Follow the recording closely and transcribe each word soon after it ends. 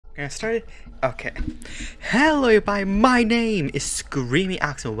Can I start it? Okay. Hello everybody, my name is Screamy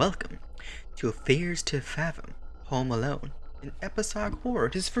Ox and welcome to Fears to Fathom Home Alone, an episodic horror.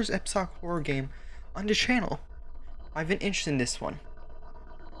 This is the first episodic horror game on the channel. I've been interested in this one.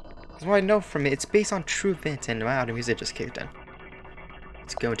 Because what I know from it, it's based on true events and wow, the music just kicked in.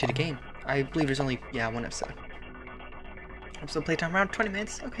 Let's go into the game. I believe there's only, one episode. Episode playtime around 20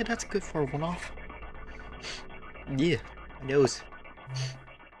 minutes. Okay, that's good for a one-off. Yeah, my nose.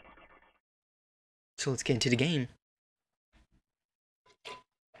 So let's get into the game.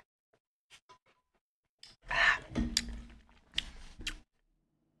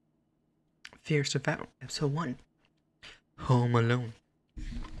 Fears to Fathom, Episode 1. Home Alone.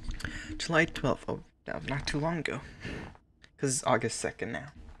 July 12th. Oh, that was not too long ago. Because it's August 2nd now.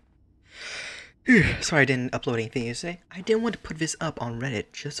 Sorry I didn't upload anything yesterday. I didn't want to put this up on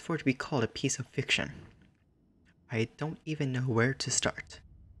Reddit just for it to be called a piece of fiction. I don't even know where to start.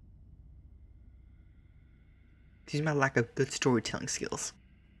 Due to my lack of good storytelling skills.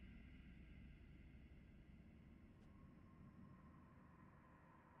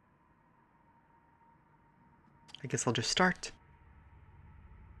 I guess I'll just start.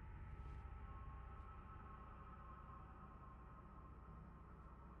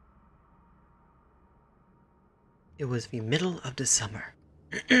 It was the middle of the summer.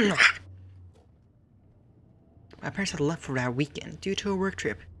 My parents had left for that weekend due to a work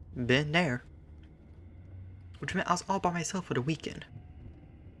trip. Been there. Which meant I was all by myself for the weekend.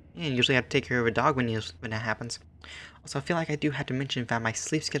 And usually I have to take care of a dog when that happens. Also, I feel like I do have to mention that my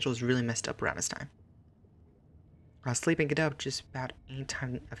sleep schedule is really messed up around this time. I sleep and get up just about any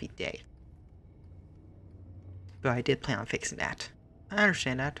time of the day. But I did plan on fixing that. I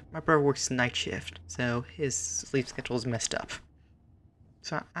understand that. My brother works night shift, so his sleep schedule is messed up.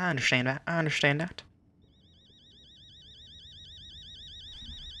 So I understand that.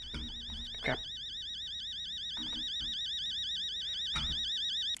 Okay.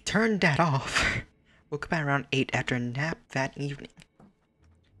 Turned that off. Woke up at around 8 after a nap that evening.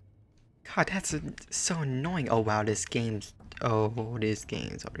 God, that's so annoying. Oh wow, this game's already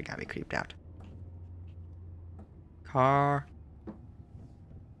got me creeped out. Car.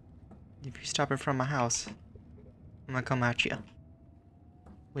 If you stop in front of my house, I'm gonna come at you.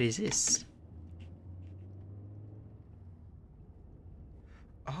 What is this?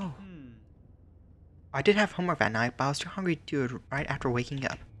 Oh. I did have homework that night, but I was too hungry to do it right after waking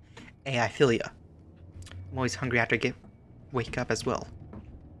up. Hey, I feel ya. I'm always hungry after I wake up as well.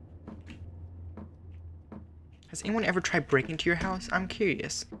 Has anyone ever tried breaking into your house? I'm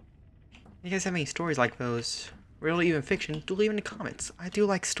curious. You guys have any stories like those? Real or even fiction? Do leave in the comments. I do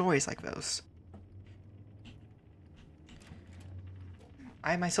like stories like those.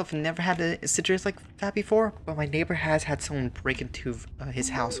 I myself never had a situation like that before, but my neighbor has had someone break into his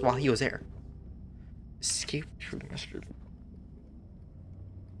house while he was there. Escape through mystery.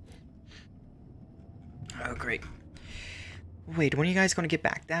 Oh, great. Wait, when are you guys gonna get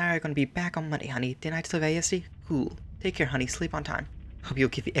back? They're gonna be back on Monday, honey. Didn't I tell you that yesterday? Cool. Take care, honey. Sleep on time. Hope you'll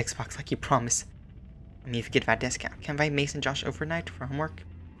get the Xbox like you promised. I mean, if you get that discount. Can I invite Mason and Josh overnight for homework?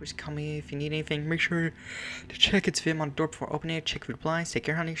 Please call me if you need anything. Make sure to check its film on the door before opening it. Check for replies. Take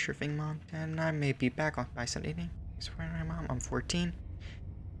care, honey. Sure thing, Mom. And I may be back on by Sunday evening. Thanks for my Mom. I'm 14.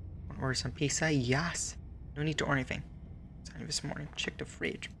 Want to order some pizza? Yes. No need to order anything. It's this morning. Check the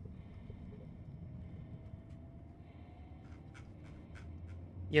fridge.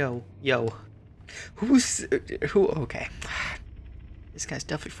 Yo. Who? Okay. This guy's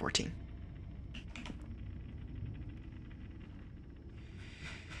definitely 14.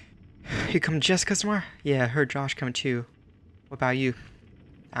 You come Jessica tomorrow? Yeah, I heard Josh coming too. What about you?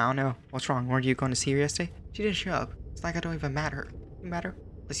 I don't know. What's wrong? Weren't you going to see her yesterday? She didn't show up. It's like I don't even matter. You matter?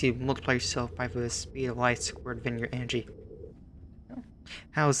 Unless you multiply yourself by the speed of light squared within your energy.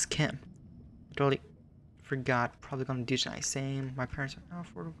 How's Kim? I totally forgot. Probably gonna do tonight. Same. My parents are out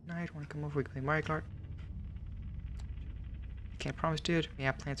for tonight. Want to come over? We can play Mario Kart. Can't promise, dude. We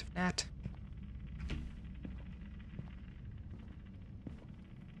have plans for that.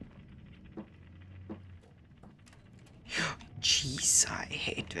 Jeez, I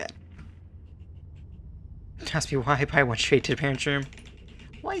hate that. Ask me why I probably went straight to the parents' room.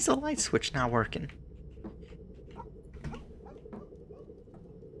 Why is the light switch not working?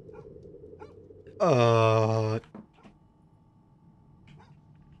 I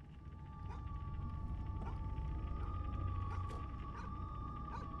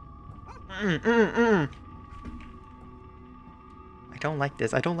don't like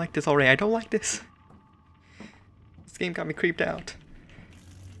this. I don't like this already. I don't like this. This game got me creeped out.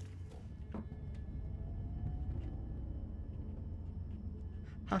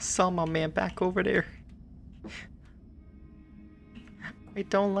 How saw my man back over there. I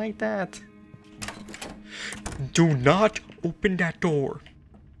don't like that. Do not open that door.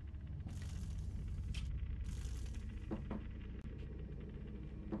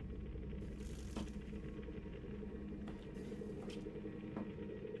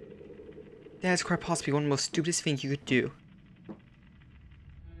 That's quite possibly one of the most stupidest things you could do.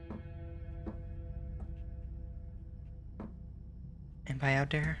 Anybody out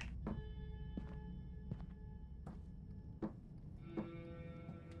there?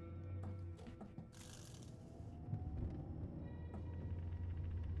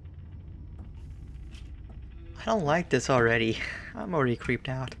 I don't like this already. I'm already creeped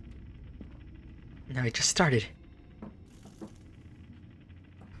out. No, it just started.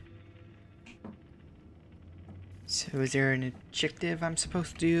 So is there an objective I'm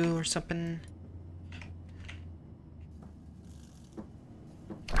supposed to do or something?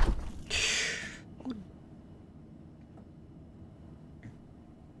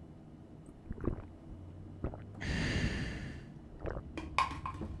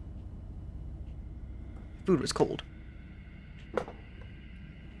 Food was cold.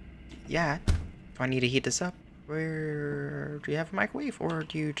 Yeah. Do I need to heat this up? Where do you have a microwave, or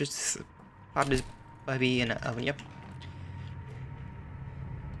do you just pop this baby in an oven? Yep.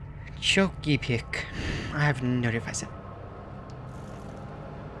 Chokey pick. I have no idea if I said.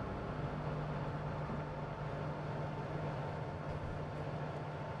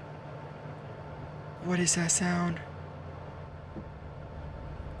 What is that sound?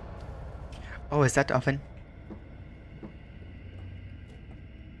 Oh, is that the oven?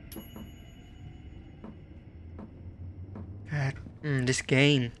 God, this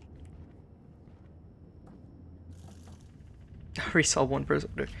game. I already saw one person.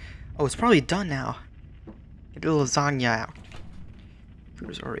 Oh, it's probably done now. Get the lasagna out.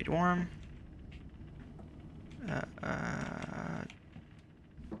 Food is already warm.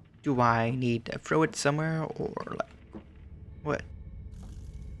 Do I need to throw it somewhere or like what?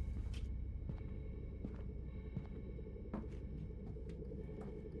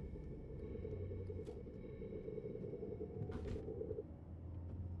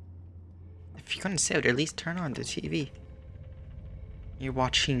 If you're gonna save it, at least turn on the TV. You're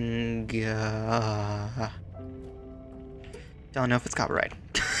watching. Don't know if it's copyright.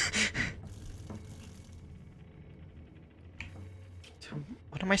 So,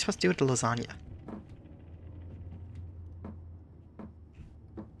 what am I supposed to do with the lasagna?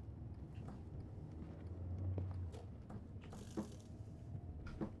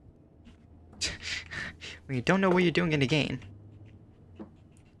 When you don't know what you're doing in the game.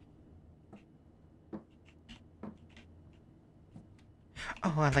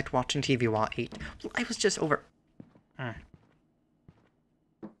 Oh, I liked watching TV while I ate. Well, I was just over.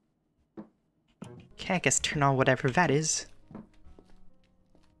 Okay, I guess turn on whatever that is.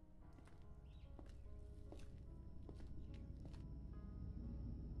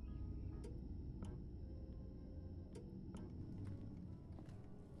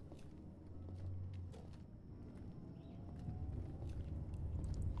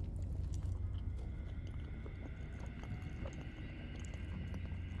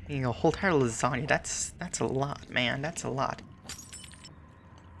 You know, whole entire lasagna, that's a lot, man. That's a lot.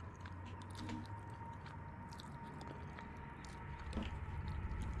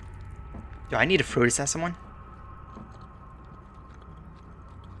 Do I need to throw this at someone?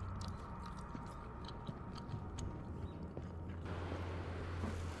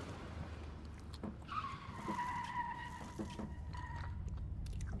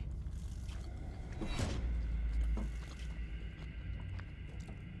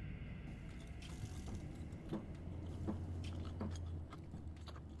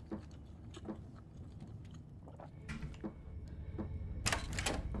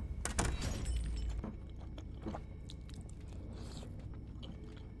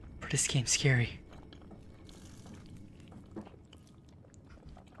 This game's scary.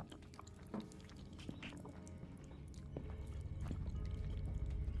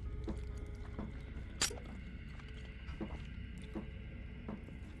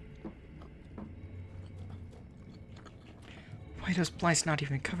 Why are those blinds not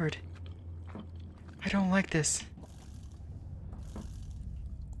even covered? I don't like this.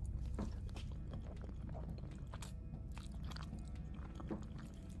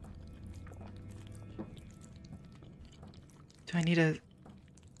 Do I need to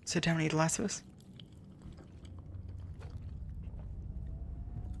sit down and eat the last of us?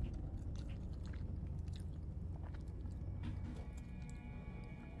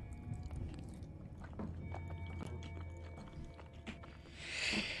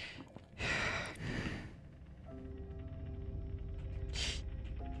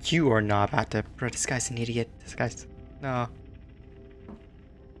 You are not about to. Bro, this guy's an idiot. This guy's. No.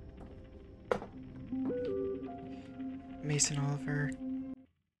 Mason Oliver. I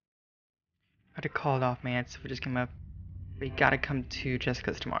had to call it off, man. So we just came up. We gotta come to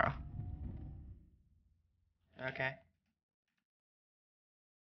Jessica's tomorrow. Okay.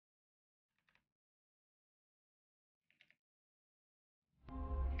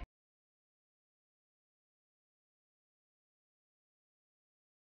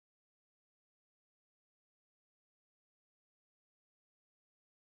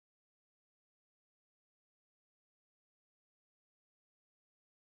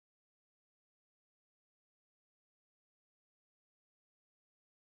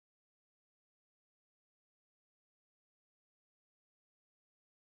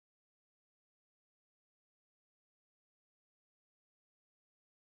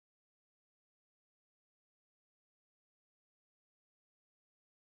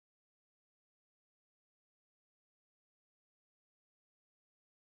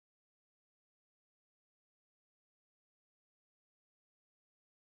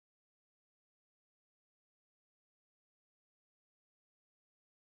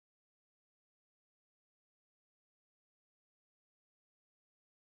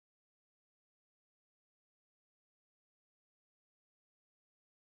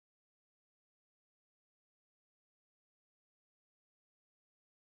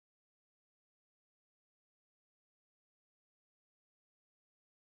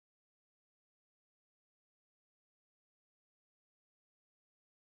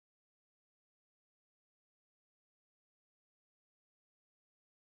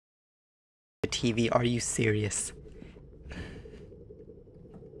 The TV, are you serious?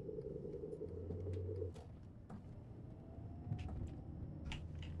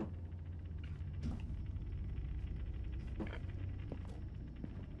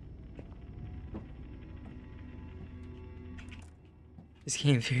 This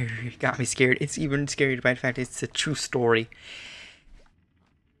game got me scared. It's even scarier by the fact it's a true story.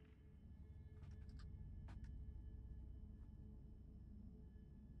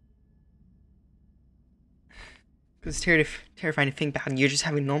 It's terrifying to think about. And you're just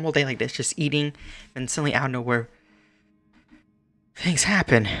having a normal day like this, just eating, and suddenly out of nowhere, things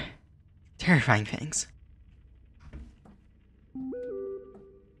happen. Terrifying things.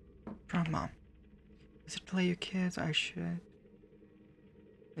 From Mom. Is it play your kids? I should.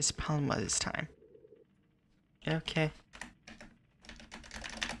 Miss Palma this time. Okay.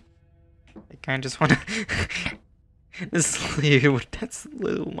 I kinda just wanna that's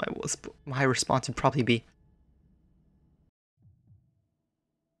little my response would probably be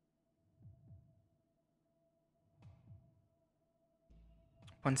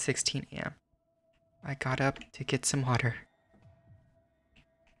 1:16 a.m. I got up to get some water.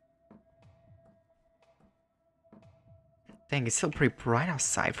 Dang, it's still pretty bright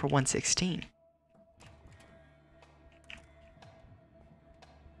outside for 1:16.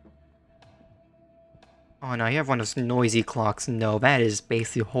 Oh no, you have one of those noisy clocks. No, that is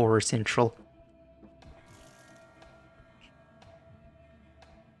basically Horror Central.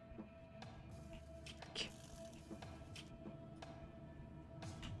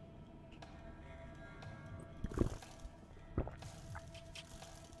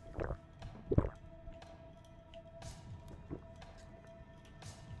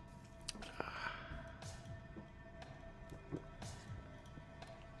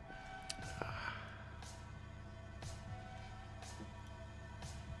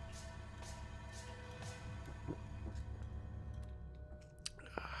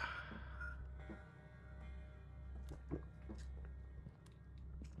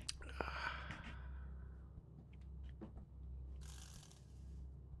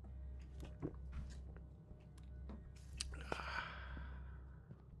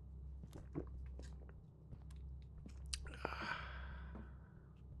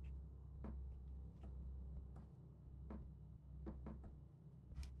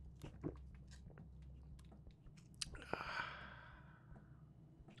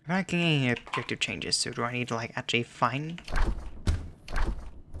 I'm not getting any objective changes, so do I need to like actually find?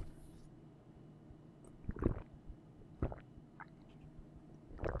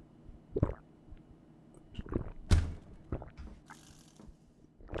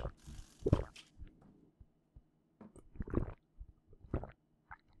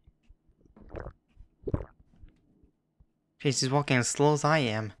 Jeez, he's walking as slow as I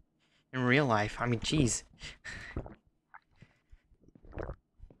am in real life. I mean, jeez.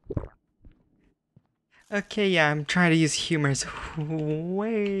 Okay, yeah, I'm trying to use humor as a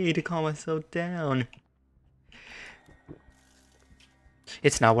way to calm myself down.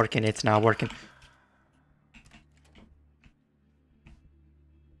 It's not working. It's not working.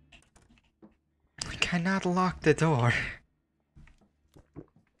 I cannot lock the door.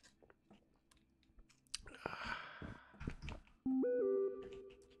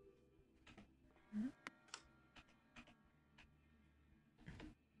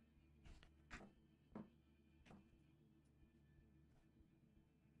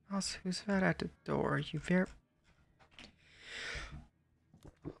 Also, who's that at the door? You very...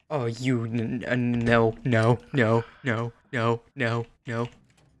 Oh, you... no, no, no, no, no, no, no.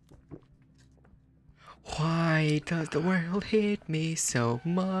 Why does the world hate me so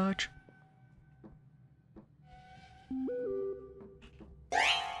much?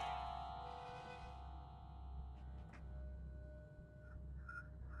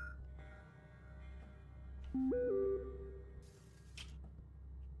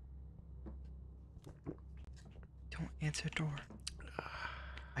 Don't answer the door.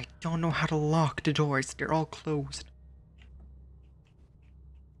 I don't know how to lock the doors. They're all closed.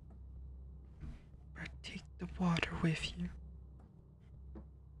 But take the water with you.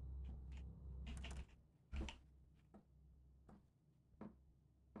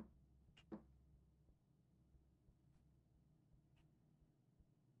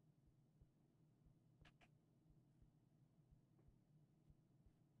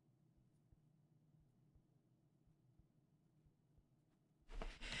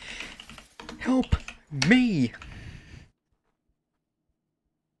 Help me!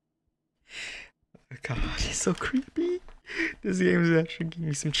 Oh God, it's so creepy. This game is actually giving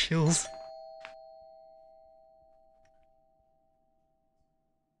me some chills.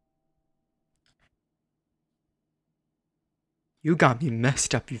 You got me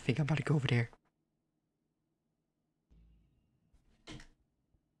messed up. You think I'm about to go over there?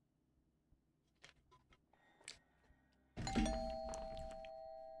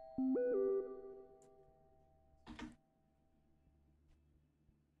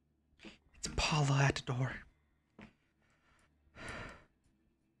 It's Paula at the door.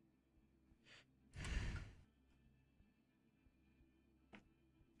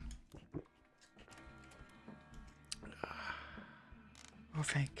 Oh,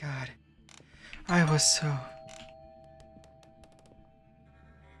 thank God. I was so...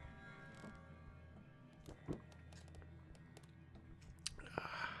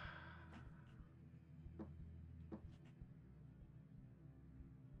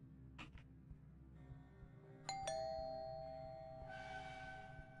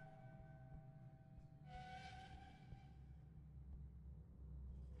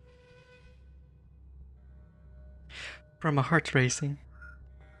 Bro, my heart's racing.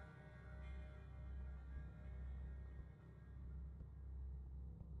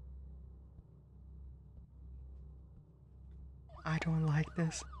 I don't like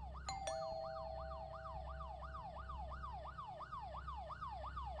this.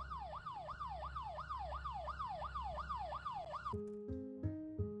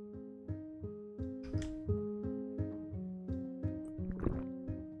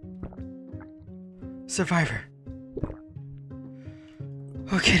 Survivor.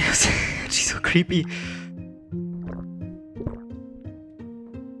 Okay, she's so creepy.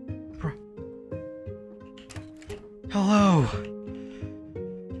 Bro. Hello.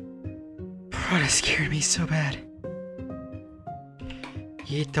 Bro, that scared me so bad.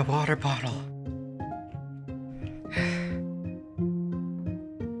 Eat the water bottle.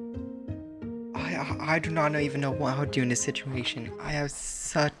 I do not even know what I would do in this situation. I have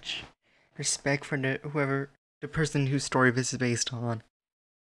such respect for the person whose story this is based on.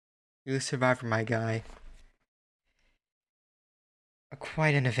 You survived, my guy.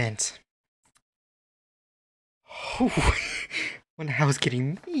 Quite an event. Oh, when the hell's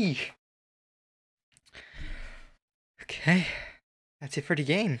getting me? Okay, that's it for the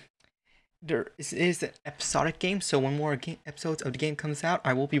game. There is an episodic game, so when more episodes of the game comes out,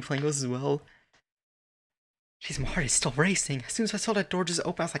 I will be playing those as well. Jeez, my heart is still racing. As soon as I saw that door just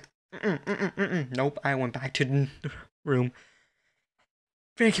open, I was like, nope, I went back to the room.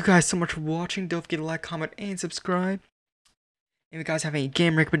 Thank you guys so much for watching. Don't forget to like, comment, and subscribe. If you guys have any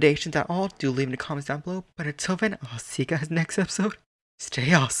game recommendations at all, do leave in the comments down below. But until then, I'll see you guys next episode.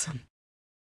 Stay awesome.